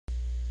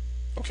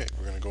Okay,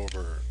 we're going to go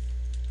over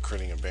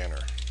creating a banner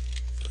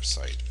for a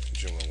site in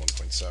Joomla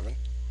 1.7.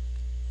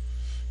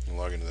 And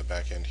log into the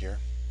back end here,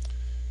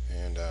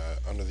 and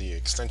under the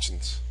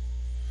extensions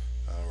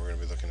we're going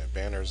to be looking at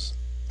banners,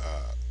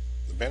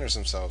 the banners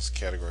themselves,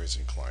 categories,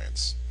 and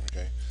clients.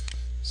 Okay,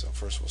 so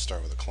first we'll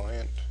start with a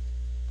client,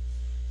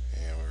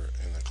 and we're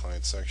in the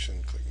client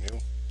section. Click new,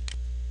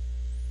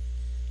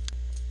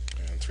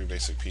 and three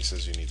basic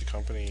pieces. You need the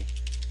company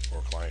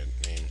or client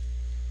name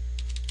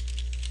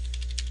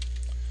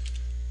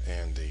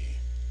and the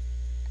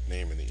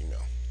name and the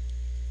email.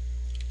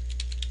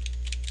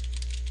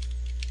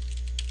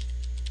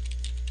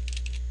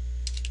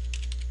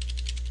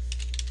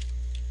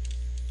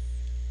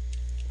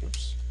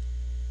 Oops.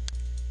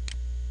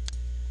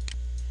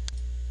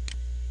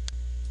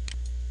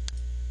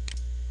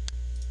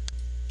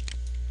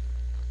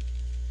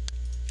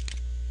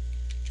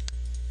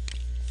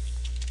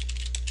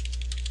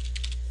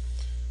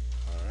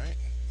 Alright,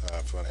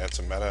 if you want to add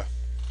some meta,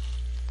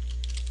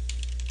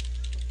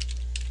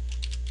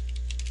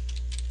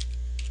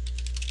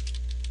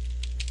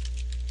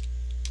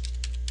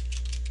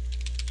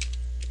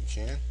 you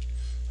can.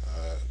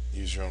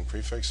 Use your own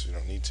prefix, you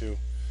don't need to.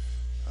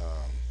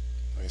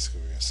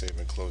 Basically, we're going to save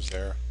and close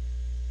there.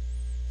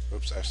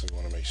 Oops, actually we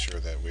want to make sure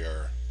that we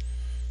are,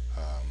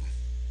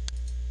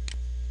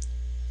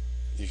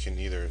 you can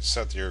either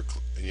set your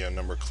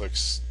number of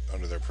clicks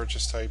under their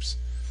purchase types.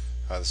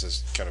 This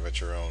is kind of at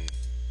your own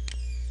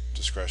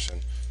discretion.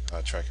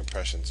 Track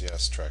impressions,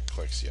 yes. Track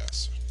clicks,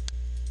 yes.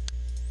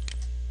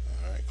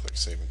 Alright, click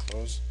save and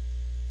close.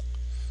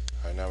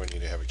 Alright, now we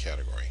need to have a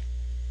category.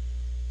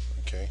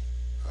 Okay,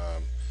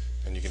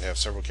 and you can have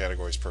several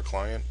categories per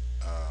client.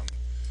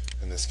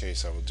 In this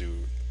case,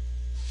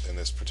 in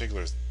this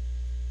particular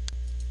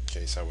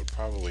case, I would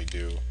probably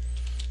do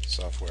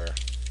software.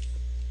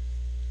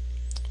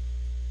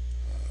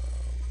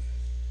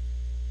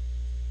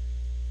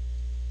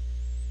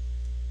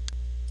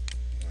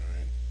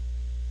 Alright,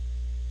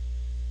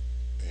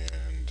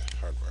 and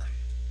hardware.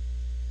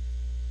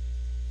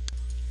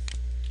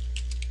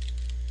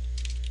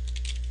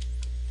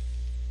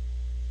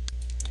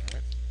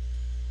 Alright,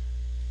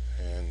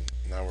 and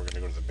now we're going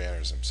to go to the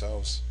banners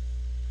themselves.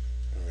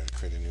 We're going to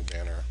create a new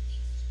banner.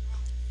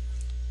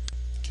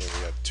 Okay,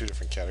 we got two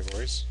different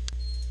categories.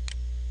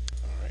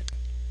 Alright.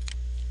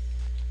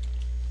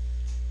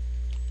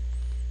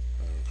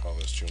 We'll call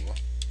this Joomla,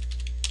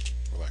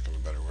 for lack of a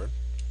better word.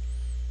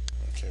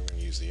 Okay, we're going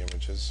to use the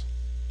images.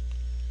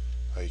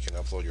 You can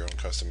upload your own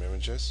custom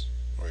images,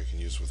 or you can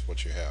use with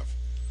what you have.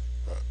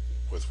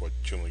 With what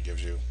Joomla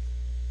gives you,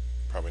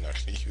 probably not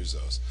going to use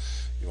those.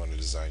 You want to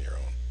design your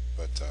own.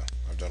 But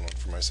I've done one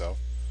for myself.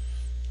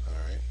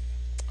 Alright.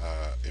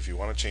 If you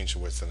want to change the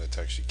width and the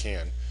text, you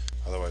can.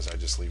 Otherwise, I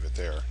just leave it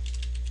there.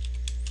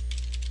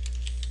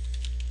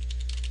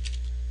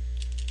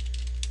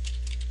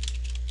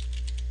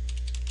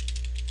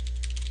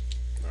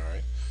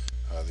 Alright.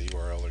 The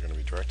URL they're going to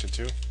be directed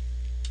to.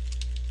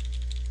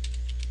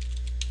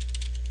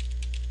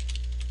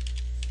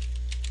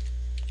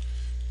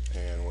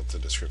 And what the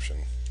description,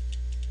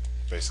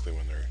 basically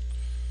when they're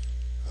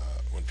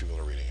when people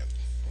are reading it.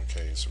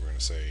 Okay, so we're going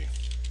to say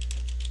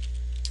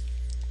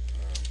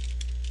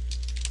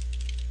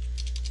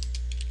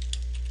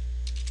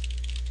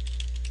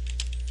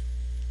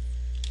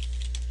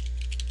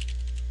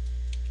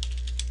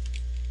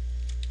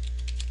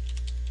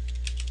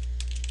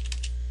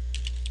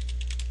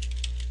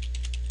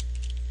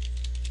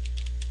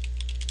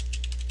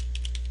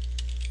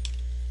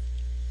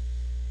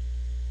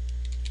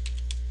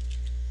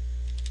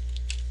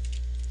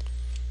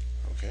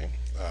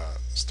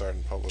start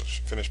and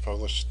publish, finish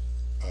publish.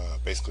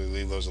 Basically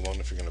leave those alone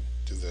if you're going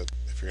to do that.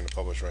 If you're going to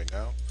publish right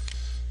now,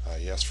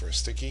 yes for a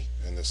sticky,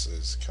 and this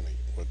is kind of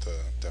what the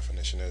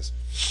definition is.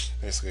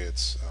 Basically,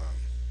 it's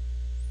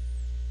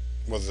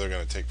whether they're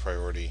going to take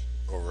priority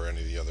over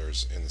any of the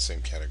others in the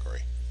same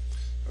category.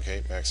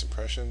 Okay, max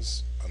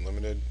impressions,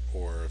 unlimited,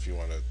 or if you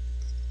want to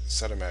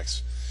set a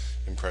max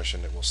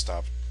impression, it will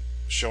stop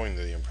showing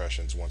the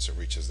impressions once it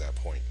reaches that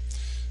point.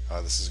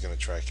 This is going to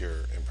track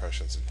your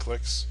impressions and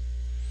clicks.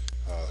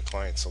 The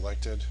client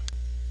selected.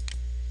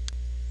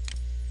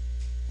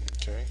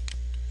 Okay.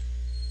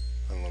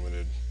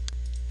 Unlimited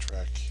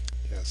track.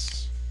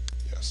 Yes.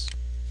 Yes.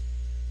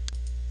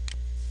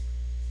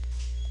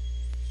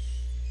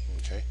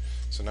 Okay.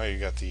 So now you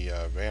got the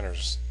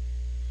banners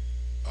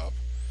up,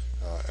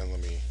 and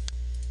let me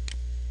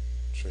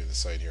show you the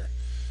site here.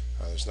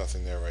 There's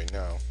nothing there right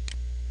now.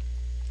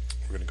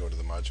 We're going to go to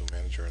the module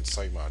manager and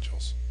site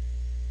modules.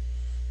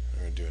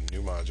 We're going to do a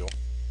new module.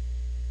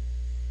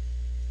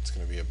 It's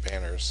going to be a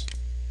banners,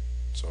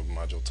 so a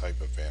module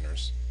type of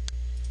banners.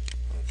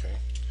 Okay,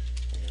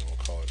 and we'll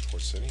call it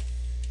Port City,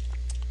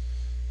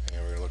 and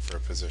we're going to look for a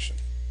position.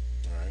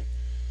 Alright,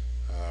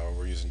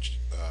 we're using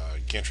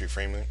Gantry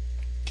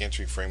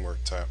framework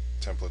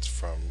templates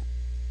from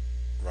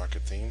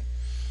Rocket Theme,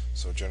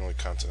 so generally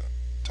content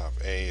top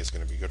A is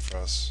going to be good for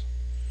us.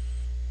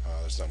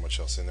 There's not much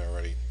else in there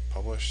already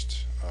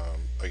published.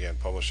 Again,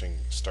 publishing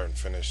start and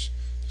finish,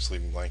 Just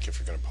leave them blank if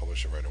you're going to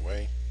publish it right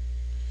away.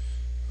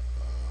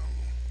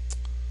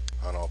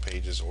 On all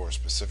pages or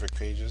specific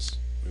pages,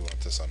 we want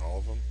this on all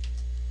of them.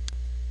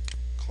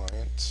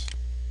 Client,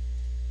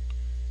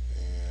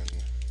 and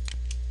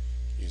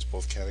use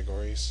both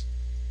categories.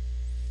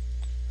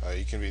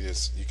 You can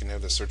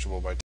have this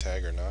searchable by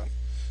tag or not,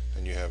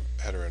 and you have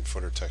header and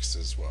footer text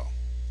as well.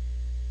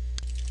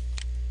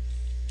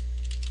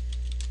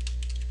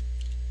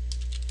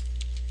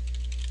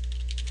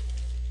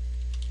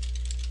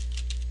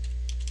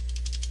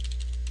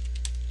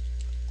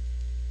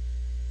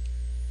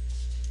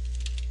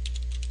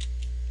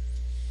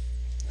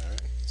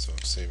 Alright, so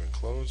save and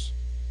close.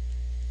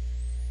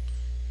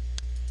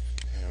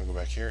 And we'll go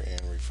back here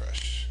and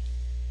refresh.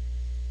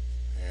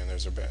 And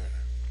there's our banner.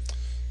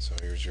 So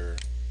here's your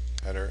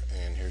header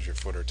and here's your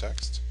footer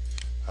text.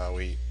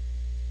 We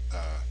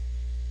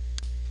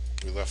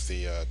left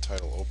the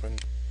title open,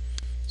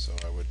 so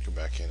I would go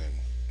back in and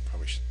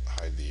probably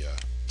hide the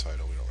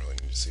title. We don't really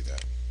need to see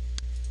that.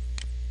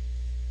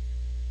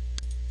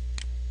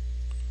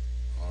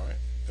 Alright,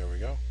 there we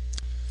go.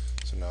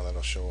 So now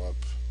that'll show up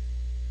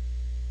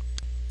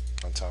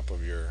on top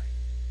of your,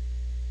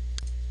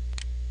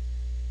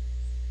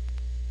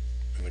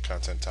 in the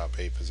content top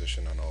A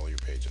position on all your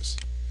pages.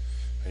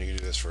 And you can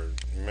do this for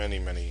many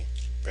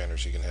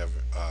banners. You can have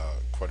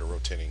quite a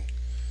rotating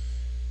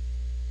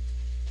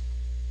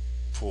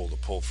pool to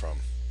pull from,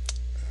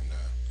 and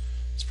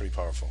it's pretty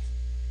powerful.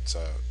 It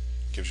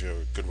gives you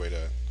a good way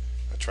to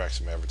attract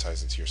some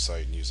advertising to your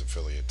site and use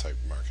affiliate type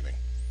marketing.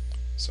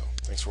 So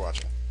thanks for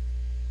watching.